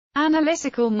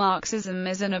Analytical Marxism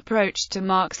is an approach to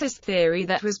Marxist theory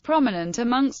that was prominent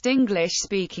amongst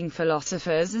English-speaking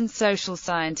philosophers and social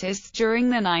scientists during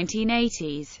the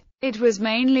 1980s. It was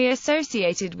mainly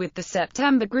associated with the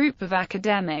September group of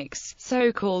academics,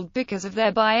 so-called because of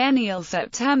their biennial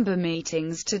September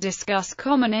meetings to discuss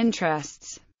common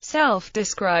interests.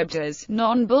 Self-described as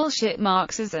non-bullshit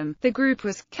Marxism, the group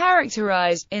was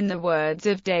characterized, in the words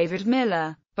of David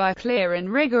Miller, by clear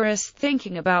and rigorous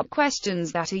thinking about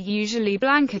questions that are usually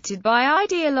blanketed by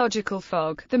ideological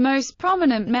fog. The most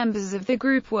prominent members of the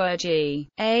group were G.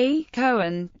 A.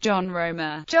 Cohen, John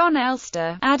Romer, John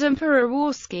Elster, Adam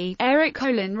Pereworski, Eric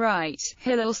Olin Wright,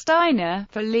 Hillel Steiner,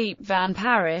 Philippe Van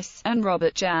Paris, and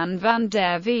Robert Jan van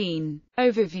der Veen.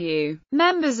 Overview.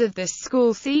 Members of this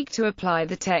school seek to apply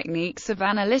the techniques of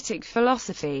analytic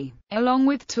philosophy, along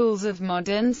with tools of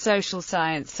modern social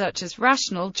science such as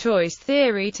rational choice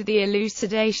theory, to the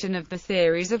elucidation of the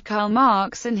theories of Karl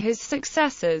Marx and his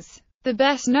successors. The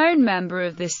best-known member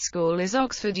of this school is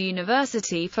Oxford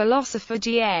University philosopher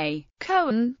G. A.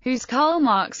 Cohen, whose Karl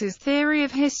Marx's Theory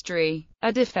of History,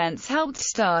 a Defense helped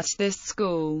start this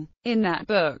school. In that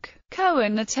book,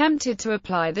 Cohen attempted to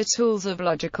apply the tools of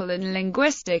logical and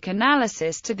linguistic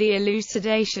analysis to the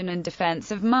elucidation and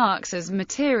defense of Marx's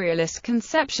materialist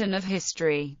conception of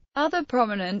history. Other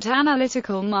prominent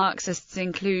analytical Marxists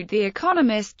include the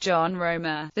economist John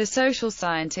Romer, the social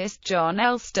scientist John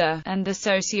Elster, and the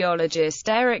sociologist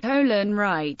Eric Olin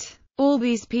Wright. All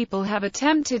these people have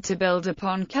attempted to build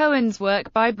upon Cohen's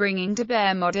work by bringing to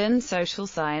bear modern social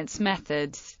science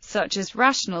methods, such as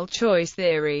rational choice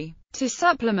theory, to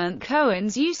supplement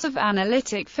Cohen's use of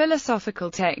analytic philosophical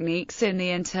techniques in the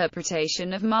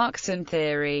interpretation of Marxian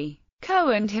theory.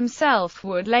 Cohen himself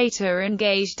would later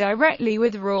engage directly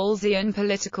with Rawlsian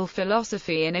political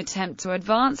philosophy in an attempt to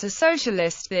advance a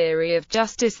socialist theory of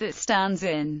justice that stands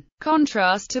in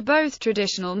contrast to both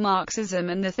traditional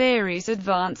Marxism and the theories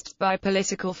advanced by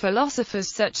political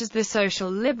philosophers such as the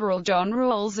social liberal John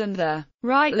Rawls and the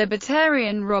right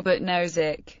libertarian Robert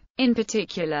Nozick. In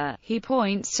particular, he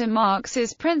points to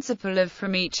Marx's principle of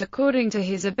from each according to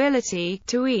his ability,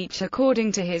 to each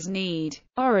according to his need.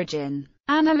 Origin.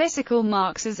 Analytical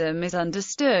Marxism is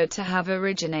understood to have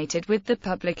originated with the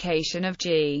publication of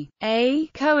G. A.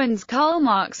 Cohen's Karl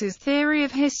Marx's Theory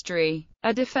of History,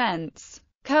 a Defense.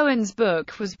 Cohen's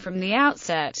book was, from the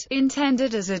outset,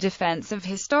 intended as a defense of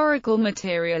historical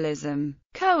materialism.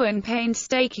 Cohen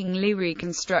painstakingly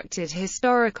reconstructed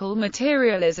historical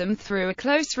materialism through a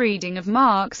close reading of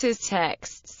Marx's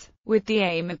texts, with the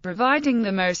aim of providing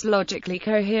the most logically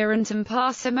coherent and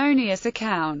parsimonious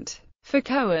account. For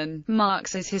Cohen,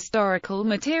 Marx's historical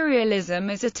materialism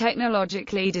is a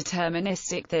technologically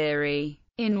deterministic theory,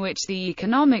 in which the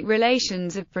economic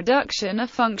relations of production are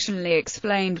functionally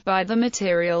explained by the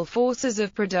material forces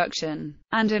of production,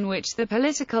 and in which the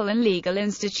political and legal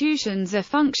institutions are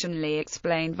functionally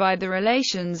explained by the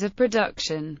relations of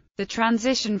production. The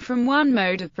transition from one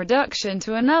mode of production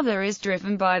to another is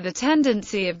driven by the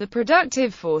tendency of the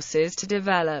productive forces to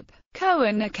develop.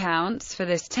 Cohen accounts for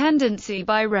this tendency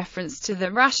by reference to the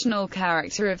rational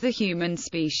character of the human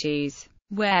species.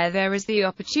 Where there is the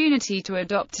opportunity to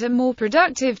adopt a more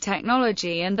productive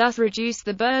technology and thus reduce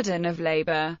the burden of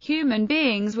labor, human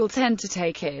beings will tend to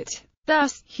take it.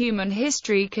 Thus, human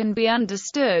history can be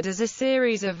understood as a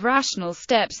series of rational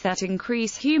steps that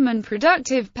increase human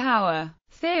productive power.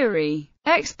 Theory.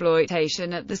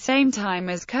 Exploitation. At the same time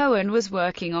as Cohen was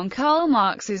working on Karl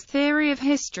Marx's Theory of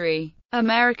History,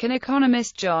 American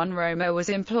economist John Romer was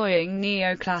employing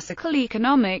neoclassical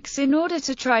economics in order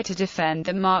to try to defend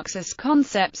the Marxist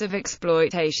concepts of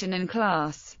exploitation and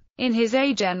class. In his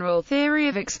A General Theory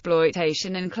of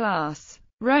Exploitation and Class,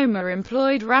 Romer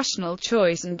employed rational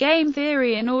choice and game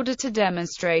theory in order to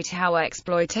demonstrate how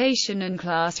exploitation and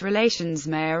class relations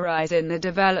may arise in the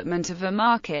development of a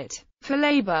market for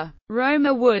labor.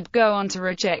 Romer would go on to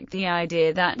reject the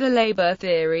idea that the labor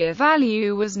theory of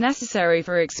value was necessary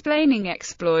for explaining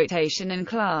exploitation and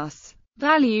class.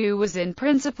 Value was in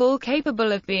principle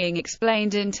capable of being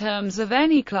explained in terms of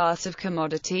any class of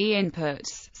commodity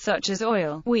inputs, such as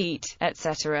oil, wheat,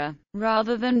 etc.,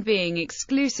 rather than being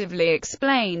exclusively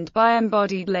explained by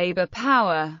embodied labor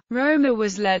power. Romer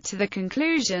was led to the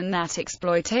conclusion that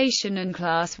exploitation and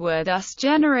class were thus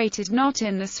generated not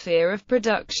in the sphere of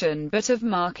production but of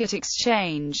market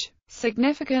exchange.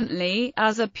 Significantly,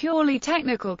 as a purely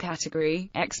technical category,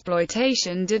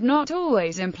 exploitation did not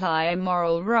always imply a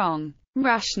moral wrong.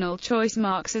 rational choice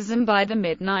Marxism. By the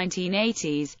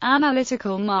mid-1980s,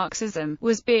 analytical Marxism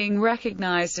was being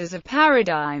recognized as a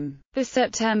paradigm. The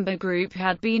September Group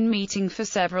had been meeting for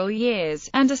several years,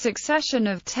 and a succession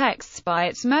of texts by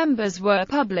its members were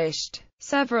published.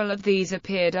 Several of these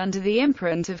appeared under the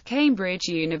imprint of Cambridge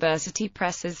University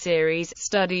Press's series,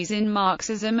 Studies in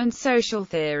Marxism and Social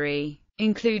Theory,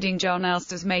 including John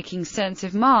Elster's Making Sense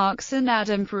of Marx and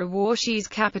Adam Prowazhi's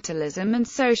Capitalism and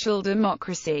Social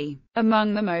Democracy.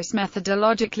 Among the most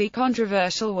methodologically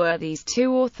controversial were these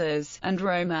two authors, and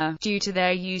Roma, due to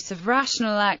their use of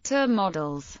rational actor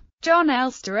models. John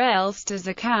Elster's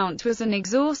account was an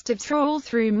exhaustive trawl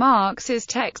through Marx's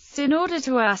texts in order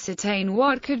to ascertain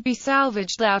what could be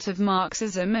salvaged out of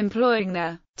Marxism employing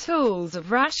the tools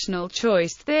of rational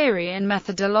choice theory and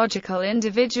methodological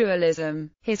individualism.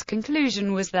 His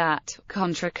conclusion was that,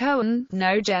 contra Cohen,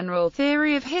 no general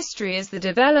theory of history as the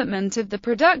development of the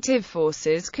productive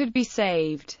forces could be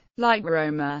saved. Like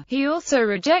Roma, he also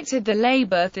rejected the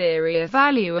labor theory of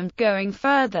value and, going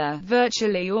further,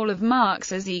 virtually all of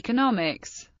Marx's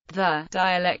economics. The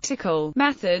dialectical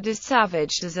method is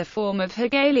savaged as a form of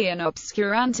Hegelian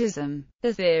obscurantism.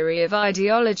 The theory of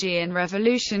ideology and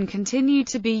revolution continued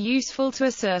to be useful to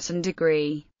a certain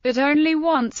degree, but only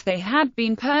once they had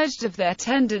been purged of their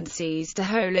tendencies to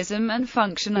holism and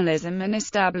functionalism and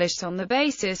established on the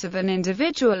basis of an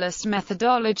individualist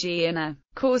methodology in a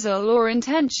causal or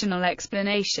intentional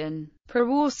explanation.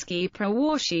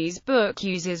 Prowazhi's book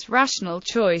uses rational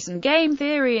choice and game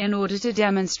theory in order to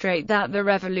demonstrate that the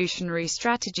revolutionary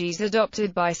strategies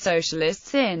adopted by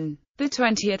socialists in the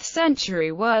 20th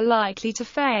century were likely to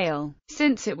fail,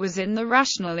 since it was in the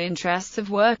rational interests of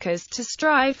workers to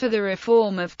strive for the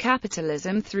reform of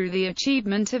capitalism through the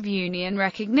achievement of union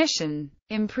recognition,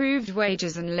 improved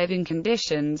wages and living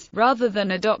conditions, rather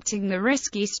than adopting the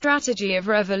risky strategy of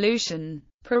revolution.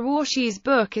 Prowazhi's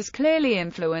book is clearly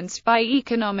influenced by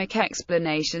economic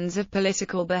explanations of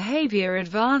political behavior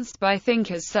advanced by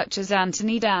thinkers such as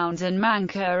Anthony Downs and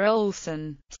Mancur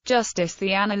Olson. Justice.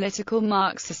 The analytical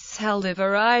Marxists held a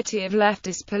variety of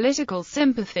leftist political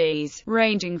sympathies,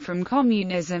 ranging from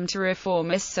communism to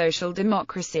reformist social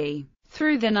democracy.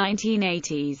 Through the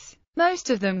 1980s, most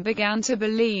of them began to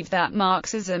believe that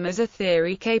Marxism is a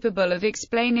theory capable of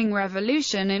explaining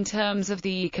revolution in terms of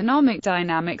the economic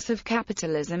dynamics of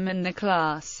capitalism and the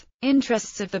class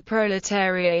interests of the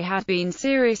proletariat had been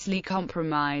seriously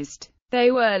compromised.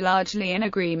 They were largely in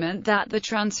agreement that the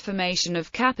transformation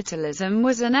of capitalism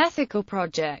was an ethical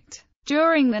project.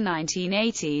 During the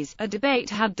 1980s, a debate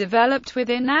had developed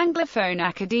within Anglophone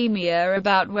academia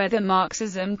about whether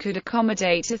Marxism could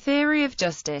accommodate a theory of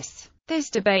justice. This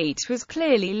debate was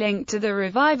clearly linked to the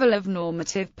revival of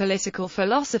normative political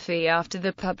philosophy after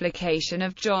the publication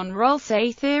of John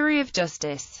Rawls's Theory of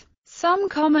Justice. Some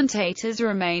commentators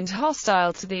remained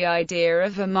hostile to the idea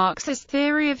of a Marxist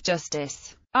theory of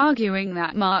justice, arguing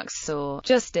that Marx saw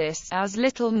justice as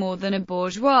little more than a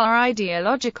bourgeois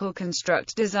ideological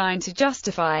construct designed to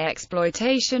justify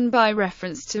exploitation by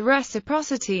reference to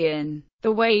reciprocity in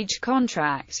the wage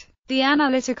contract. The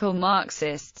analytical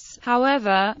Marxists,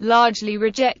 however, largely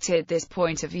rejected this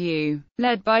point of view.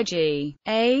 Led by G.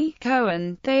 A.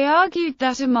 Cohen, they argued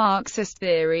that a Marxist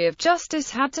theory of justice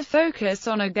had to focus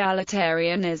on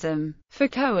egalitarianism. For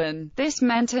Cohen, this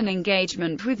meant an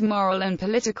engagement with moral and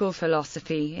political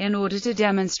philosophy in order to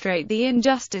demonstrate the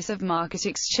injustice of market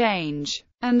exchange,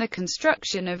 and the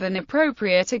construction of an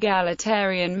appropriate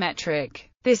egalitarian metric.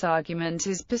 This argument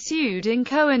is pursued in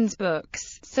Cohen's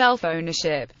books,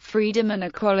 Self-Ownership, Freedom and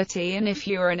Equality and If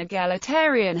You're an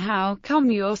Egalitarian, How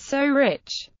Come You're So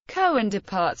Rich? Cohen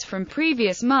departs from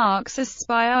previous Marxists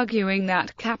by arguing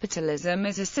that capitalism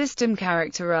is a system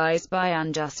characterized by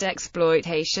unjust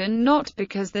exploitation not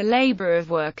because the labor of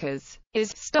workers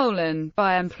is stolen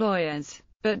by employers,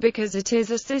 but because it is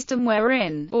a system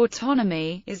wherein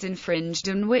autonomy is infringed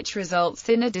and which results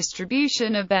in a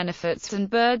distribution of benefits and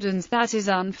burdens that is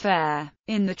unfair.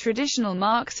 In the traditional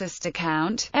Marxist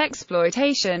account,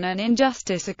 exploitation and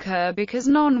injustice occur because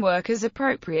non-workers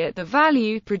appropriate the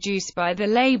value produced by the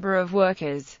labor of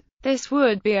workers. This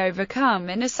would be overcome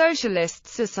in a socialist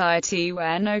society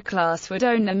where no class would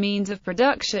own the means of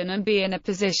production and be in a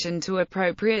position to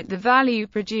appropriate the value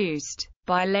produced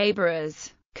by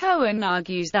laborers. Cohen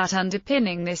argues that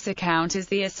underpinning this account is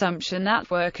the assumption that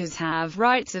workers have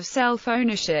rights of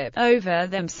self-ownership over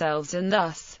themselves and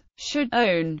thus should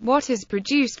own what is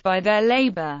produced by their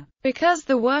labor. Because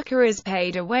the worker is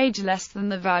paid a wage less than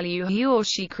the value he or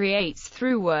she creates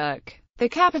through work, the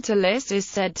capitalist is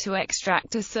said to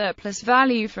extract a surplus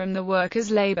value from the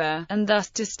worker's labor, and thus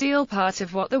to steal part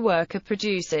of what the worker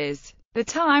produces. the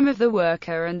time of the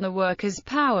worker and the worker's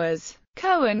powers.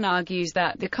 Cohen argues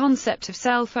that the concept of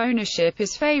self-ownership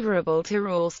is favorable to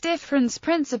Rawls' difference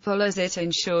principle as it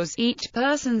ensures each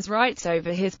person's rights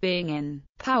over his being in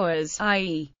powers,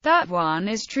 i.e., that one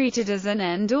is treated as an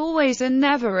end always and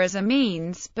never as a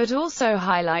means, but also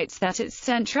highlights that its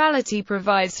centrality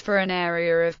provides for an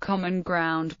area of common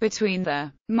ground between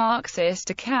the Marxist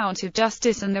account of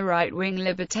justice and the right-wing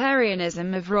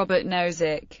libertarianism of Robert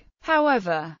Nozick.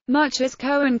 However, much as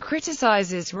Cohen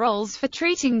criticizes Rawls for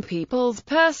treating people's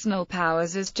personal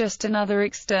powers as just another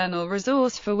external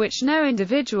resource for which no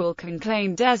individual can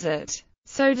claim desert,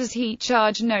 so does he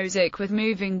charge Nozick with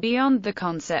moving beyond the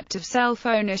concept of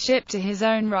self-ownership to his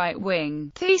own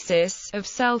right-wing thesis of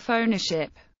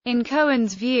self-ownership. In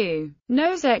Cohen's view,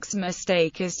 Nozick's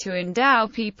mistake is to endow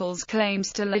people's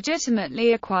claims to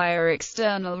legitimately acquire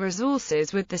external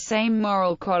resources with the same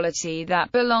moral quality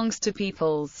that belongs to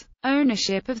people's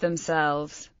ownership of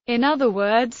themselves. In other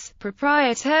words,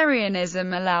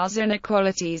 proprietarianism allows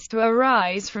inequalities to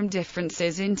arise from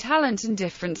differences in talent and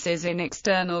differences in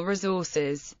external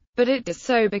resources. But it does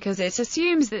so because it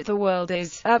assumes that the world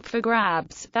is up for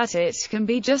grabs, that it can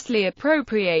be justly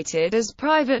appropriated as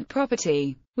private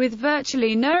property, with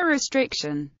virtually no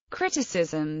restriction.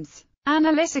 Criticisms.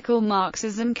 Analytical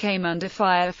Marxism came under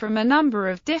fire from a number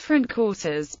of different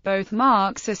quarters, both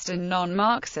Marxist and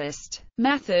non-Marxist.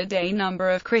 Method. A number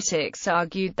of critics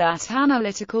argued that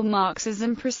analytical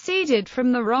Marxism proceeded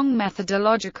from the wrong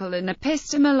methodological and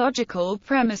epistemological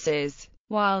premises,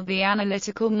 while the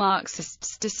analytical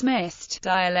Marxists dismissed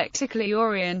dialectically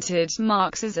oriented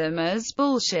Marxism as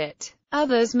bullshit.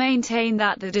 Others maintain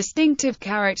that the distinctive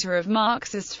character of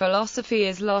Marxist philosophy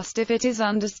is lost if it is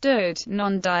understood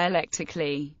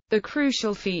non-dialectically. The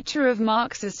crucial feature of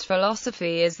Marxist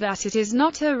philosophy is that it is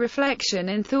not a reflection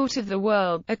in thought of the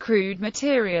world, a crude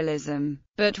materialism,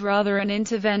 but rather an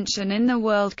intervention in the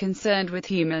world concerned with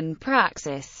human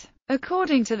praxis.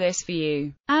 According to this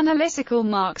view, analytical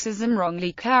Marxism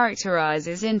wrongly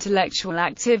characterizes intellectual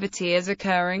activity as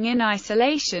occurring in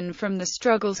isolation from the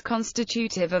struggles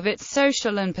constitutive of its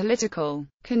social and political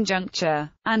conjuncture,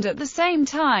 and at the same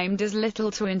time does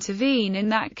little to intervene in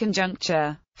that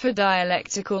conjuncture. For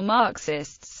dialectical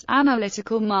Marxists,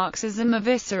 analytical Marxism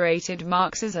eviscerated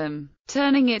Marxism,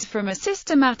 turning it from a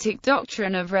systematic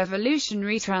doctrine of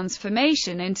revolutionary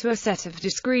transformation into a set of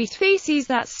discrete theses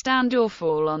that stand or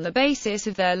fall on the basis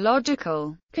of their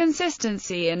logical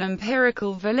consistency and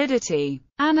empirical validity.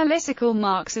 Analytical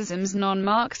Marxism's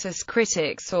non-Marxist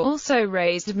critics also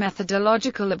raised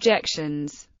methodological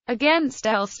objections against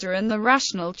Elster and the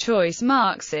rational choice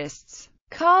Marxists.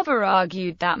 Carver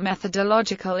argued that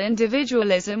methodological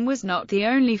individualism was not the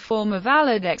only form of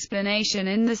valid explanation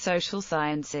in the social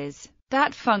sciences,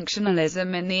 that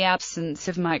functionalism in the absence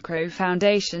of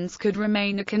micro-foundations could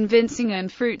remain a convincing and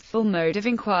fruitful mode of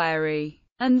inquiry,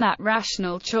 and that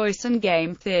rational choice and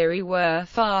game theory were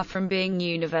far from being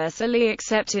universally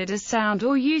accepted as sound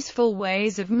or useful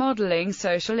ways of modeling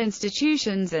social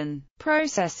institutions and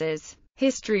processes.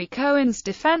 History. Cohen's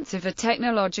defense of a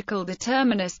technological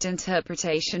determinist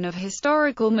interpretation of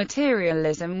historical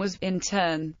materialism was, in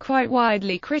turn, quite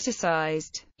widely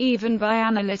criticized, even by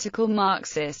analytical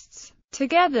Marxists.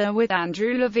 Together with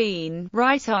Andrew Levine,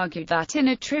 Wright argued that in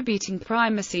attributing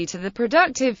primacy to the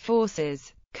productive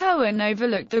forces, Cohen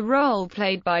overlooked the role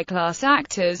played by class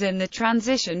actors in the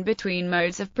transition between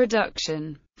modes of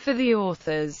production. For the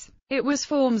authors, it was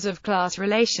forms of class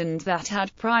relations that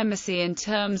had primacy in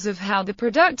terms of how the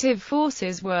productive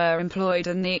forces were employed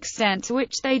and the extent to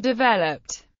which they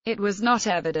developed. It was not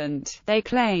evident, they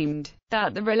claimed,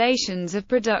 that the relations of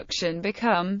production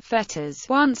become fetters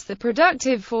once the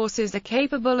productive forces are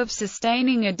capable of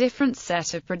sustaining a different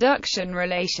set of production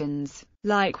relations.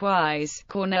 Likewise,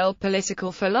 Cornell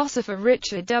political philosopher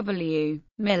Richard W.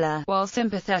 Miller, while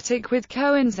sympathetic with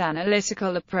Cohen's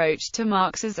analytical approach to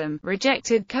Marxism,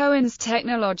 rejected Cohen's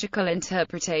technological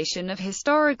interpretation of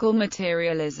historical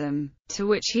materialism, to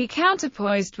which he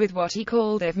counterposed with what he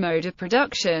called a mode of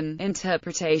production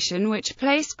interpretation which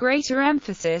placed greater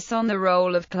emphasis on the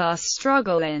role of class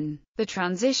struggle in the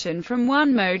transition from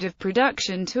one mode of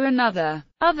production to another.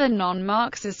 Other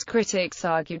non-Marxist critics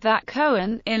argued that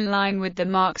Cohen, in line with the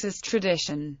Marxist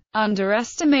tradition,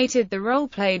 underestimated the role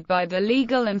played by the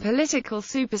legal and political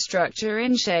superstructure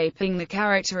in shaping the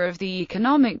character of the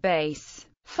economic base.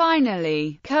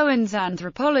 Finally, Cohen's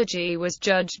anthropology was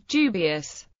judged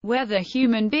dubious. Whether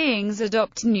human beings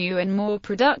adopt new and more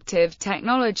productive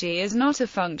technology is not a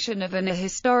function of an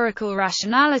ahistorical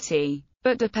rationality,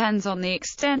 but depends on the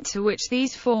extent to which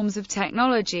these forms of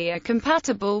technology are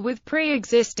compatible with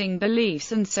pre-existing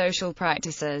beliefs and social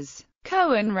practices.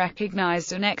 Cohen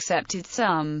recognized and accepted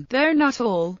some, though not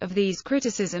all, of these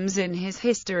criticisms in his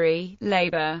History,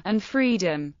 Labor, and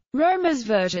Freedom. Romer's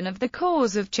version of the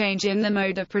cause of change in the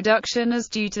mode of production as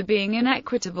due to being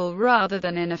inequitable rather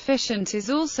than inefficient is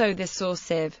also the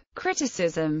source of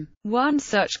criticism. One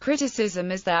such criticism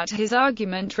is that his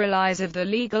argument relies on the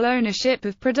legal ownership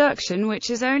of production, which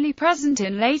is only present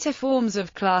in later forms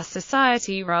of class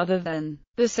society rather than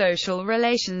the social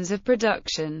relations of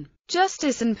production.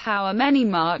 Justice and power. Many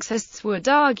Marxists would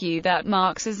argue that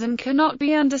Marxism cannot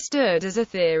be understood as a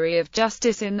theory of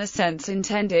justice in the sense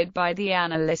intended by the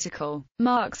analytical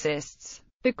Marxists.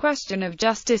 The question of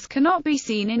justice cannot be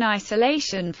seen in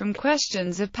isolation from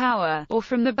questions of power, or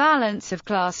from the balance of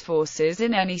class forces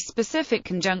in any specific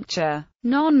conjuncture.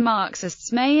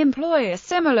 Non-Marxists may employ a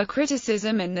similar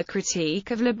criticism in the critique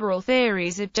of liberal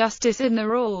theories of justice in the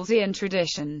Rawlsian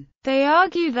tradition. They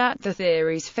argue that the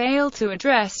theories fail to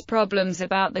address problems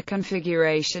about the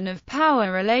configuration of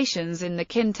power relations in the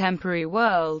contemporary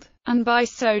world, and by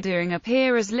so doing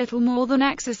appear as little more than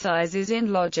exercises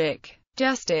in logic.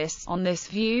 Justice, on this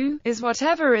view, is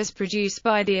whatever is produced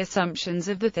by the assumptions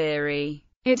of the theory.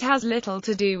 It has little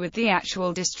to do with the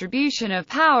actual distribution of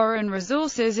power and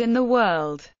resources in the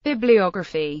world.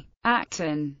 Bibliography.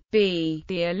 Acton, B.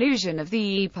 The Illusion of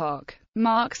the Epoch.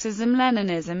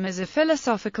 Marxism-Leninism as a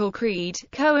Philosophical Creed.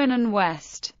 Cohen and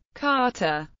West.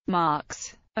 Carter,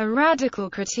 Marx. A Radical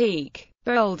Critique.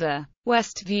 Boulder,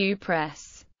 Westview Press.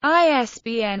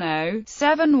 ISBN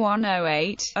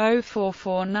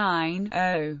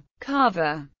 0-7108-04490.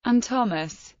 Carver and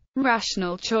Thomas.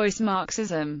 Rational Choice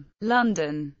Marxism.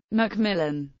 London,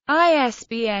 Macmillan.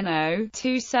 ISBN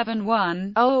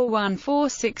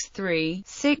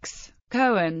 0-271-01463-6.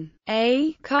 Cohen,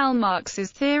 A. Karl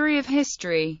Marx's Theory of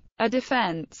History. A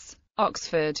Defense.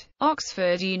 Oxford.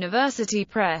 Oxford University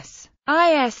Press.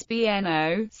 ISBN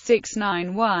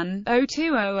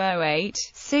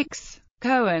 0-691-02008-6.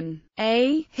 Cohen,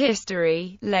 A.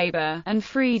 History, Labor, and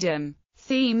Freedom.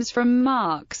 Themes from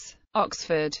Marx.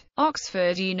 Oxford.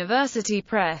 Oxford University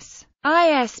Press.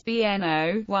 ISBN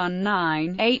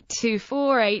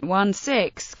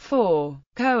 0-19-824816-4.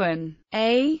 Cohen,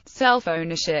 A.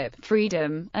 Self-Ownership,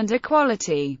 Freedom, and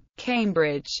Equality.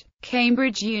 Cambridge.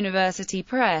 Cambridge University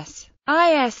Press.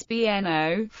 ISBN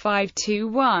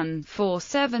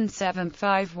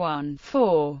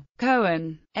 0-521-47751-4.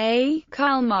 Cohen, A.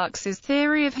 Karl Marx's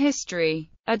Theory of History.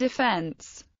 A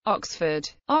Defense. Oxford.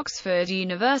 Oxford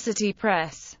University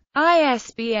Press.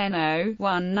 ISBN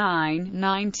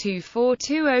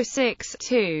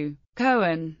 0-19-924206-2.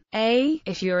 Cohen, A.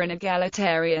 If you're an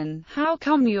egalitarian, how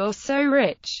come you're so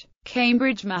rich?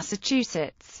 Cambridge,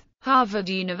 Massachusetts. Harvard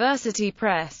University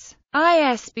Press.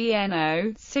 ISBN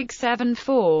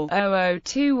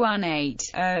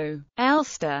 0-674-00218-0.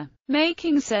 Elster.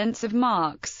 Making Sense of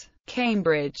Marx.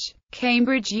 Cambridge.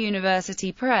 Cambridge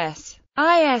University Press.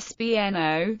 ISBN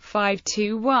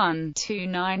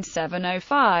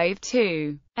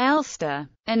 0-521-29705-2. Elster.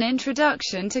 An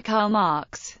Introduction to Karl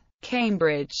Marx.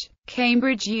 Cambridge.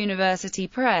 Cambridge University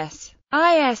Press.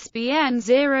 ISBN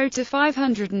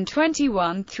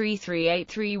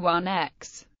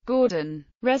 0-521-33831-X. Gordon.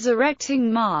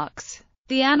 Resurrecting Marx.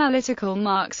 The Analytical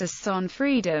Marxists on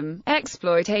Freedom,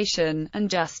 Exploitation, and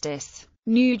Justice.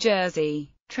 New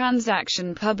Jersey.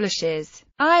 Transaction Publishers.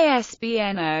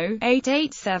 ISBN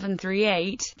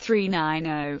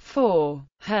 0-88738-390-4.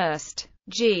 Hurst,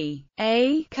 G.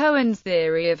 A. Cohen's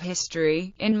Theory of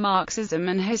History, in Marxism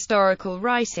and Historical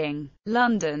Writing.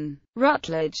 London,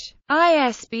 Routledge.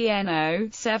 ISBN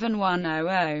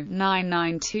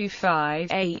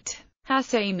 0-7100-9925-8.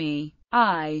 Hassamy,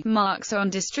 I. Marx on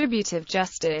Distributive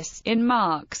Justice, in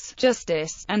Marx,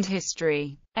 Justice, and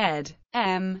History. Ed.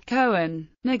 M. Cohen,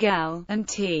 Nagel, and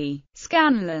T.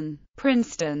 Scanlon.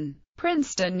 Princeton.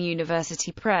 Princeton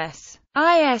University Press.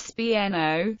 ISBN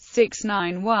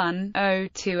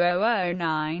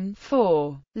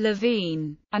 0-691-02009-4.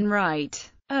 Levine and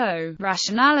Wright. O.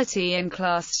 Rationality in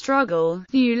Class Struggle,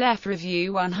 New Left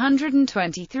Review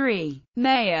 123.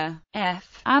 Mayer,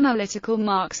 F. Analytical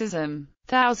Marxism.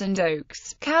 Thousand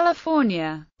Oaks,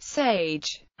 California.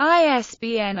 Sage.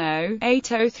 ISBN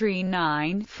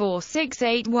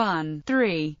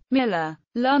 0-8039-4681-3. Miller.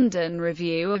 London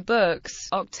Review of Books,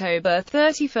 October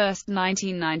 31,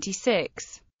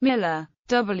 1996. Miller,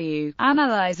 W.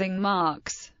 Analyzing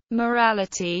Marx.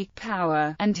 Morality,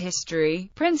 Power, and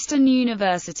History. Princeton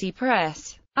University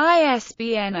Press.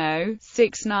 ISBN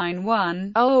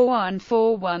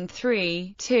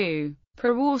 0-691-01413-2.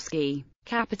 Przeworski.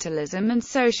 Capitalism and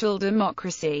Social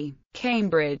Democracy.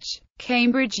 Cambridge.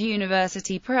 Cambridge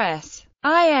University Press.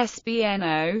 ISBN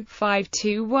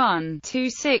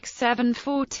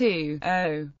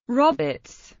 0-521-26742-0.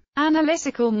 Roberts.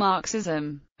 Analytical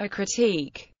Marxism. A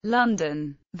Critique.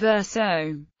 London.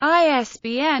 Verso.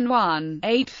 ISBN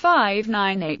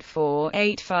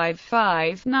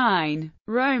 1-85984-855-9.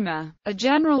 Roma. A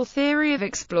General Theory of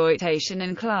Exploitation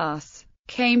and Class.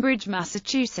 Cambridge,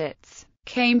 Massachusetts.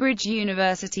 Cambridge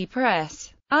University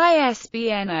Press.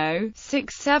 ISBN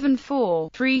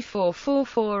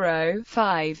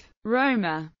 0-674-34440-5.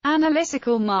 Roma.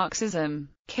 Analytical Marxism.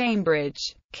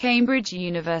 Cambridge. Cambridge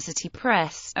University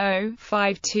Press.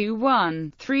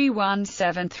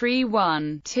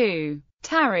 0-521-31731-2.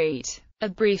 Tarite. A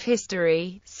Brief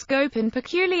History, Scope and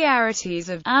Peculiarities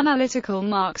of Analytical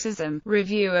Marxism.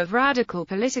 Review of Radical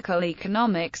Political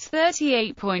Economics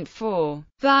 38.4.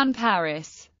 Van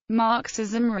Paris.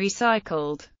 Marxism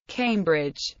Recycled.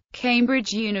 Cambridge.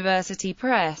 Cambridge University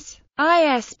Press.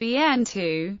 ISBN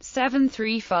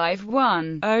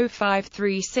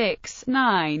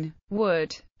 2-7351-05369.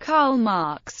 Wood. Karl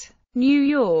Marx. New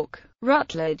York.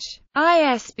 Rutledge.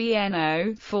 ISBN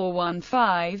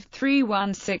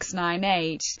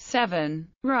 0-415-31698-7.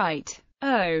 Wright.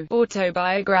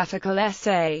 Autobiographical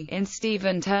Essay in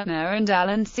Stephen Turner and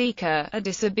Alan Seeker, A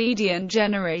Disobedient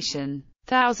Generation.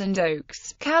 Thousand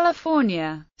Oaks,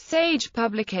 California. Sage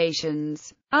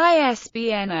Publications.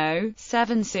 ISBN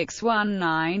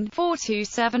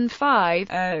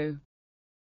 0-7619-4275-0.